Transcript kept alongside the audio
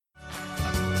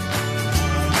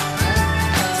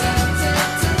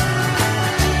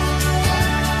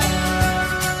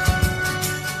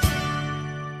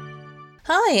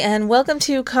Hi, and welcome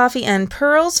to Coffee and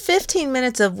Pearls, 15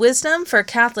 minutes of wisdom for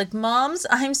Catholic moms.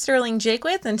 I'm Sterling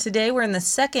Jakewith, and today we're in the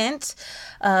second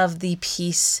of the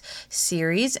Peace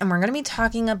series, and we're going to be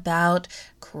talking about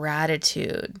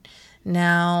gratitude.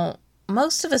 Now,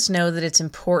 most of us know that it's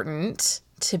important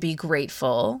to be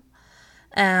grateful,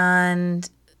 and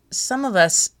some of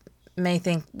us may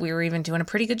think we were even doing a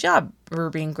pretty good job for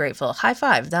being grateful. High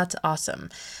five, that's awesome.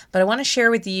 But I want to share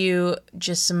with you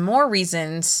just some more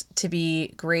reasons to be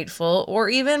grateful, or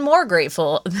even more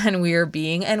grateful than we are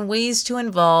being, and ways to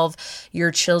involve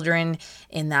your children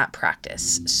in that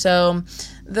practice. So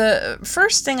the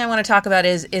first thing I want to talk about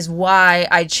is why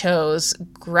I chose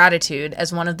gratitude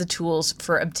as one of the tools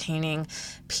for obtaining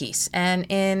peace. And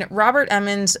in Robert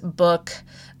Emmons' book,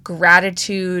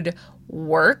 Gratitude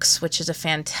Works, which is a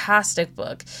fantastic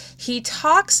book, he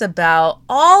talks about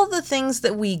all the things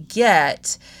that we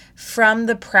get from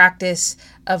the practice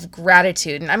of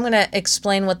gratitude. And I'm going to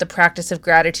explain what the practice of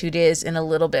gratitude is in a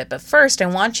little bit. But first, I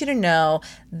want you to know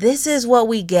this is what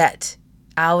we get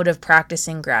out of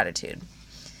practicing gratitude.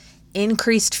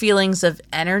 Increased feelings of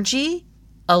energy,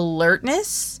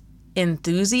 alertness,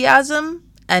 enthusiasm,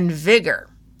 and vigor.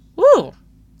 Woo!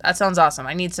 That sounds awesome.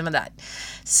 I need some of that.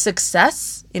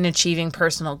 Success in achieving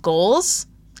personal goals.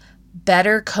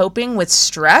 Better coping with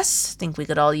stress. I think we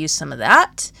could all use some of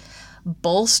that.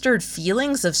 Bolstered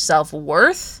feelings of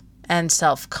self-worth and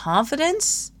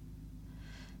self-confidence.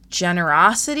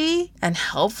 Generosity and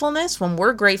helpfulness. When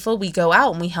we're grateful, we go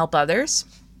out and we help others.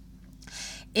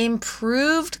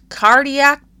 Improved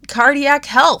cardiac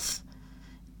health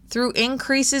through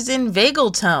increases in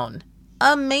vagal tone.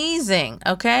 Amazing,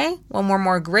 okay? When we're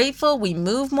more grateful, we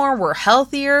move more, we're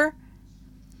healthier.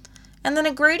 And then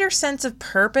a greater sense of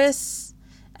purpose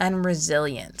and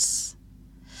resilience.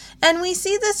 And we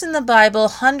see this in the Bible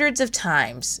hundreds of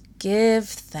times. Give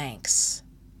thanks.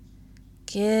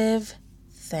 Give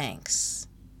thanks.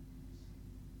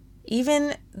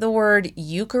 Even the word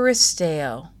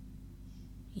Eucharisteo,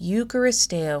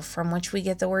 from which we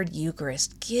get the word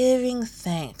Eucharist, giving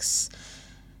thanks.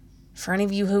 For any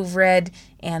of you who've read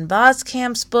Ann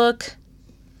Boskamp's book,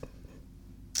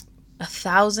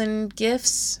 1,000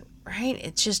 Gifts, right?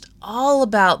 It's just all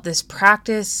about this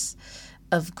practice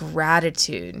of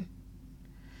gratitude.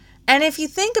 And if you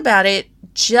think about it,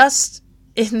 just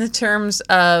in the terms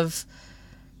of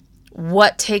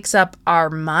what takes up our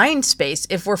mind space,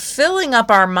 if we're filling up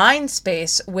our mind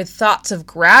space with thoughts of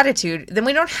gratitude, then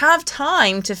we don't have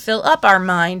time to fill up our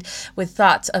mind with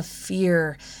thoughts of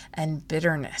fear and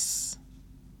bitterness.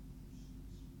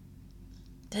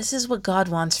 This is what God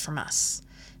wants from us.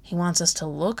 He wants us to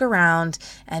look around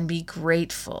and be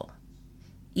grateful.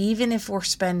 Even if we're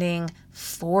spending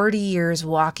 40 years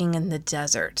walking in the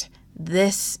desert,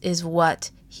 this is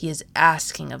what He is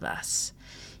asking of us.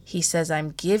 He says,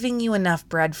 I'm giving you enough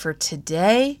bread for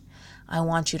today. I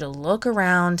want you to look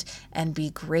around and be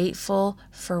grateful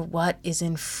for what is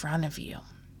in front of you.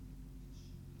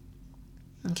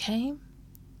 Okay?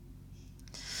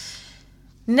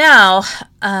 Now,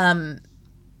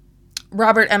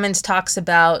 Robert Emmons talks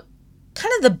about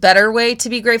kind of the better way to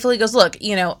be grateful. He goes, look,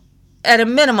 at a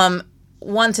minimum,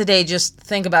 once a day, just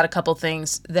think about a couple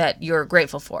things that you're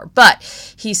grateful for. But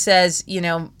he says,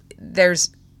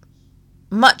 there's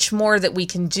much more that we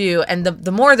can do. And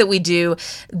the more that we do,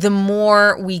 the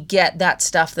more we get that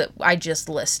stuff that I just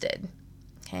listed.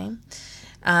 Okay.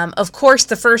 Of course,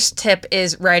 the first tip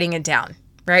is writing it down,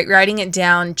 right? Writing it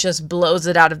down just blows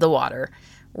it out of the water.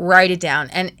 Write it down.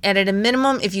 And at a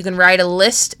minimum, if you can write a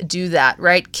list, do that,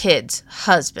 right? Kids,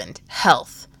 husband,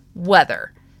 health,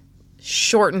 weather,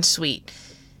 short and sweet.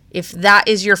 If that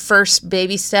is your first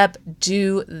baby step,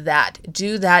 do that.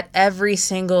 Do that every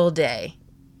single day.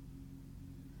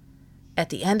 At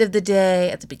the end of the day,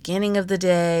 at the beginning of the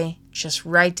day, just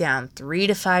write down 3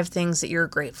 to 5 things that you're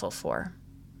grateful for.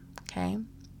 Okay?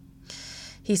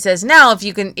 He says, now if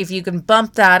you can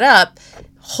bump that up,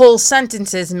 whole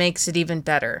sentences makes it even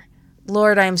better.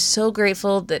 Lord, I'm so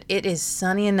grateful that it is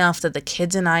sunny enough that the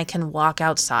kids and I can walk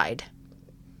outside.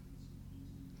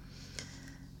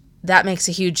 That makes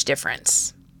a huge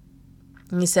difference.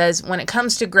 And he says, when it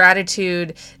comes to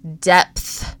gratitude,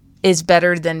 depth is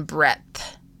better than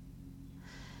breadth.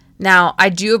 Now, I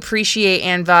do appreciate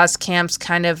Ann Voskamp's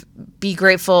kind of be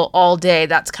grateful all day.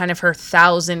 That's kind of her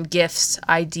 1,000 gifts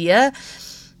idea.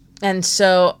 And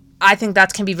so I think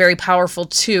that can be very powerful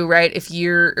too, right? If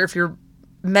you're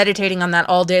meditating on that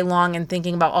all day long and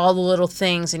thinking about all the little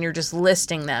things and you're just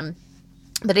listing them.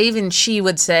 But even she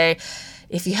would say,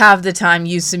 if you have the time,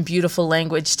 use some beautiful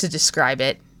language to describe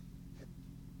it,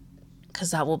 because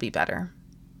that will be better.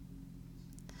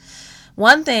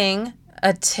 One thing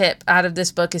a tip out of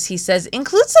this book is he says,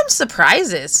 include some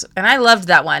surprises. And I loved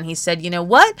that one. He said,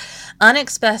 what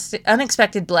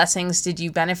unexpected blessings did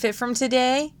you benefit from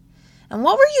today? And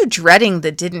what were you dreading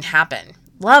that didn't happen?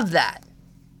 Love that.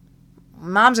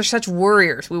 Moms are such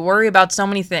worriers. We worry about so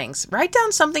many things. Write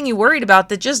down something you worried about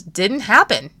that just didn't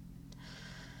happen.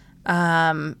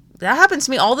 That happens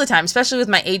to me all the time, especially with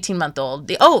my 18-month-old.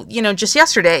 Just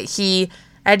yesterday,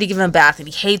 I had to give him a bath, and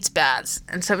he hates baths.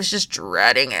 And so I was just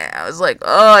dreading it. I was like,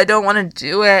 I don't want to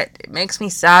do it. It makes me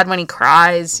sad when he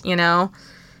cries, And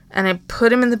I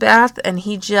put him in the bath, and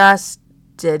he just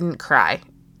didn't cry.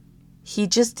 He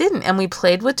just didn't. And we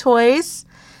played with toys.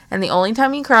 And the only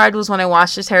time he cried was when I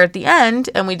washed his hair at the end,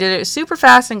 and we did it super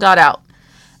fast and got out.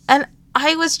 And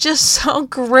I was just so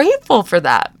grateful for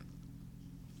that.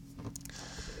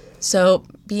 So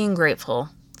being grateful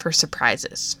for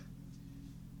surprises.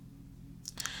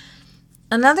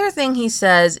 Another thing he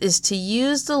says is to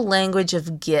use the language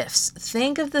of gifts.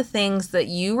 Think of the things that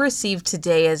you received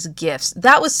today as gifts.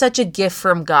 That was such a gift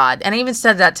from God. And I even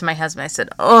said that to my husband. I said,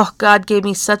 God gave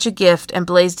me such a gift, and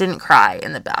Blaze didn't cry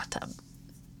in the bathtub.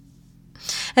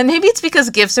 And maybe it's because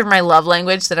gifts are my love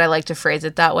language that I like to phrase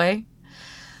it that way.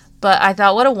 But I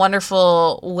thought, what a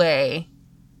wonderful way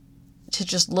to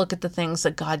just look at the things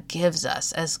that God gives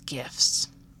us as gifts.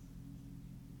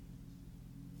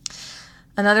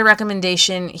 Another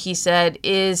recommendation, he said,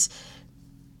 is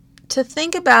to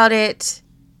think about it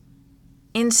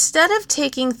instead of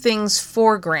taking things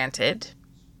for granted.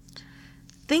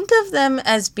 Think of them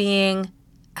as being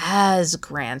as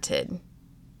granted.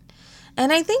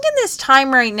 And I think in this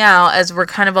time right now, as we're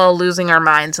kind of all losing our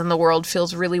minds and the world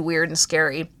feels really weird and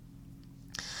scary,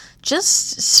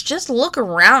 just look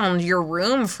around your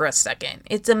room for a second.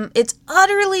 It's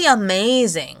utterly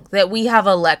amazing that we have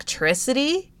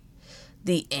electricity,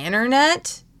 the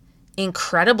internet,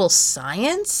 incredible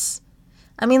science.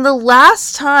 Anytime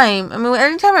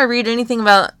I read anything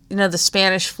about, the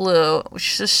Spanish flu,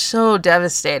 which is just so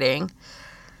devastating,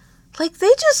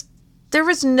 there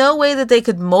was no way that they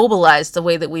could mobilize the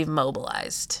way that we've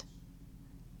mobilized.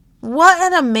 What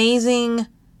an amazing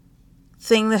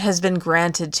thing that has been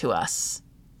granted to us.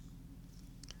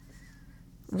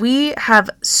 We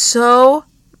have so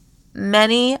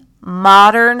many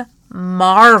modern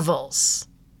marvels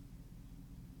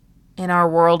in our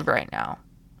world right now.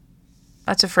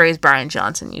 That's a phrase Brian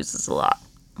Johnson uses a lot.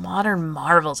 Modern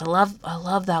marvels. I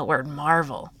love that word,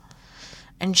 marvel.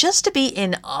 And just to be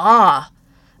in awe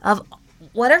of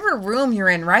whatever room you're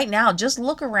in right now, just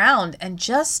look around and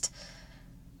just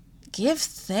give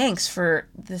thanks for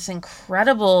this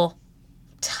incredible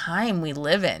time we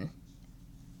live in.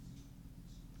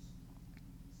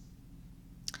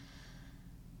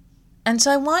 And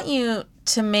so I want you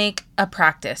to make a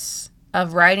practice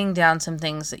of writing down some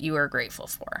things that you are grateful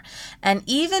for. And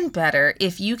even better,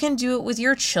 if you can do it with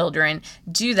your children,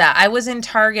 do that. I was in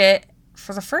Target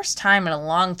for the first time in a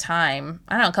long time,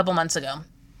 a couple months ago.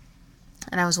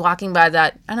 And I was walking by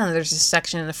there's this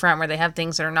section in the front where they have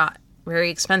things that are not very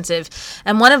expensive.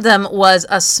 And one of them was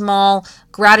a small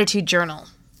gratitude journal.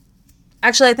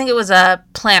 Actually, I think it was a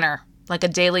planner, like a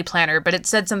daily planner, but it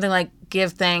said something like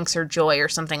give thanks or joy or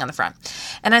something on the front.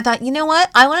 And I thought, you know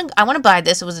what? I want to buy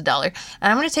this. It was $1. And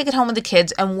I'm going to take it home with the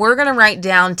kids, and we're going to write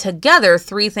down together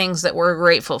 3 things that we're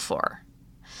grateful for.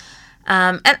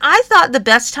 And I thought the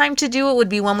best time to do it would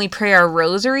be when we pray our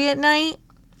rosary at night,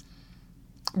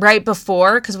 right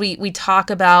before, because we talk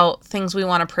about things we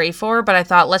want to pray for, but I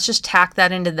thought let's just tack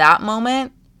that into that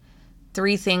moment.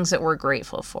 3 things that we're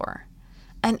grateful for.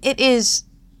 And it is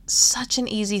such an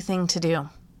easy thing to do.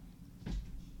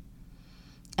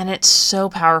 And it's so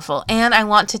powerful. And I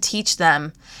want to teach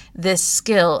them this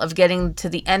skill of getting to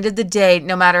the end of the day,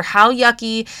 no matter how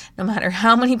yucky, no matter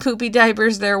how many poopy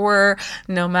diapers there were,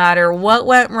 no matter what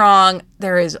went wrong,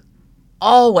 there is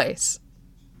always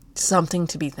something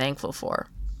to be thankful for.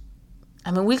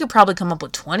 We could probably come up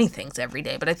with 20 things every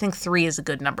day, but I think 3 is a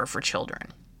good number for children.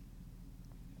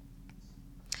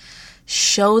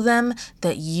 Show them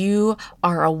that you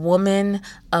are a woman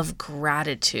of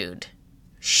gratitude.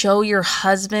 Show your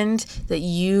husband that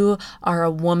you are a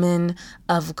woman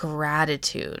of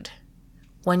gratitude.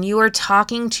 When you are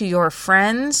talking to your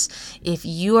friends, if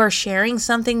you are sharing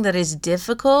something that is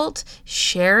difficult,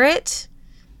 share it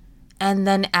and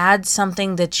then add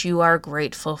something that you are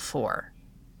grateful for,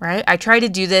 right? I try to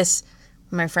do this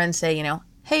when my friends say,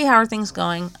 hey, how are things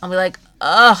going? I'll be like,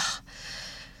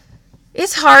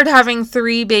 it's hard having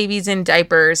 3 babies in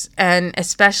diapers, and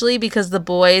especially because the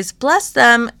boys, bless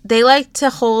them, they like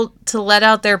to let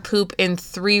out their poop in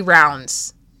 3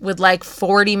 rounds with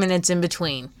 40 minutes in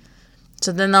between.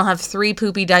 So then they'll have 3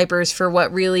 poopy diapers for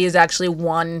what really is actually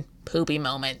 1 poopy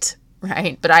moment,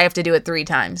 right? But I have to do it 3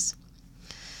 times.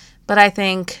 But I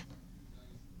think,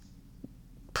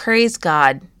 praise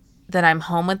God that I'm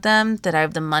home with them, that I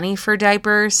have the money for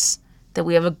diapers, that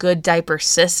we have a good diaper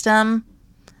system,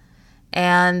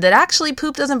 and that actually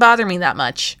poop doesn't bother me that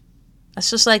much.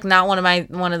 That's just like not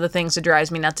one of the things that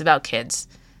drives me nuts about kids.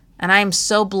 And I am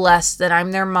so blessed that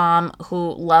I'm their mom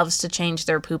who loves to change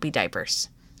their poopy diapers.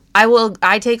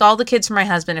 I take all the kids from my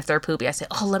husband if they're poopy. I say,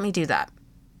 oh, let me do that.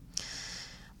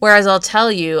 Whereas I'll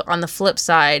tell you on the flip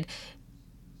side,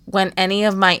 when any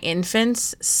of my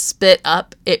infants spit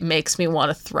up, it makes me want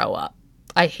to throw up.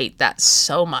 I hate that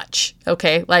so much.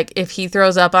 Okay. Like if he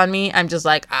throws up on me, I'm just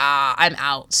like, I'm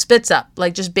out. Spits up.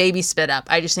 Like just baby spit up.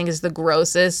 I just think it's the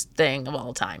grossest thing of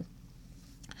all time.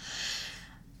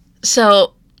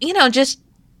 So, just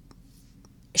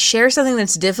share something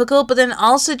that's difficult, but then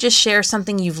also just share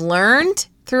something you've learned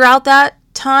throughout that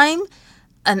time,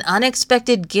 an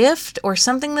unexpected gift, or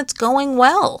something that's going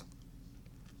well.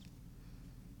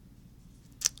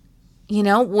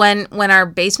 When our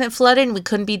basement flooded and we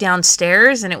couldn't be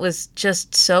downstairs and it was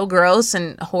just so gross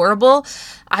and horrible,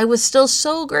 I was still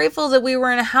so grateful that we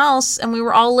were in a house and we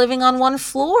were all living on one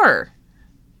floor.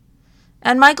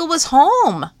 And Michael was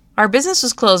home. Our business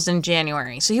was closed in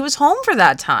January, so he was home for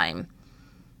that time.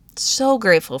 So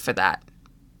grateful for that.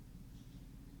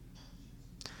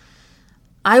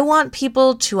 I want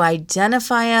people to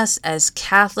identify us as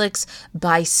Catholics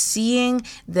by seeing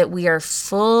that we are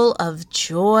full of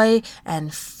joy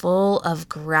and full of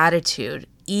gratitude,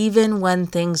 even when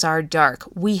things are dark.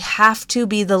 We have to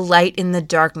be the light in the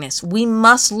darkness. We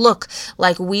must look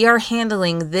like we are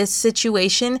handling this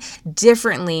situation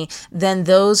differently than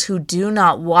those who do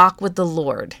not walk with the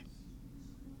Lord.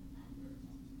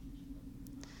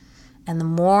 And the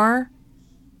more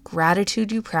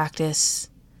gratitude you practice,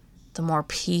 the more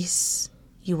peace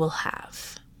you will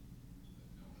have.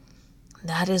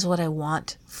 That is what I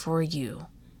want for you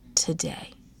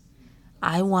today.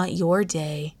 I want your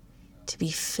day to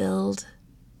be filled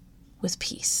with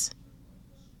peace.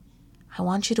 I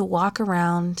want you to walk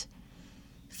around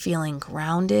feeling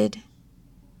grounded,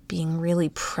 being really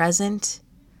present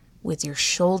with your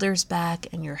shoulders back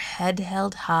and your head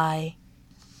held high,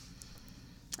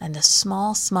 and a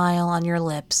small smile on your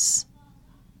lips,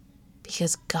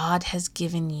 because God has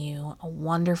given you a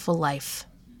wonderful life,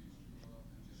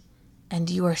 and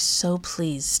you are so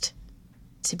pleased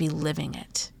to be living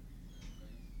it.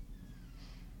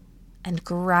 And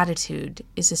gratitude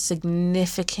is a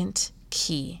significant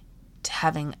key to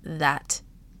having that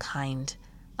kind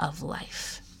of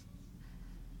life.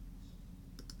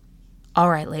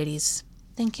 All right, ladies,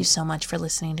 thank you so much for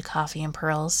listening to Coffee and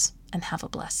Pearls, and have a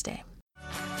blessed day.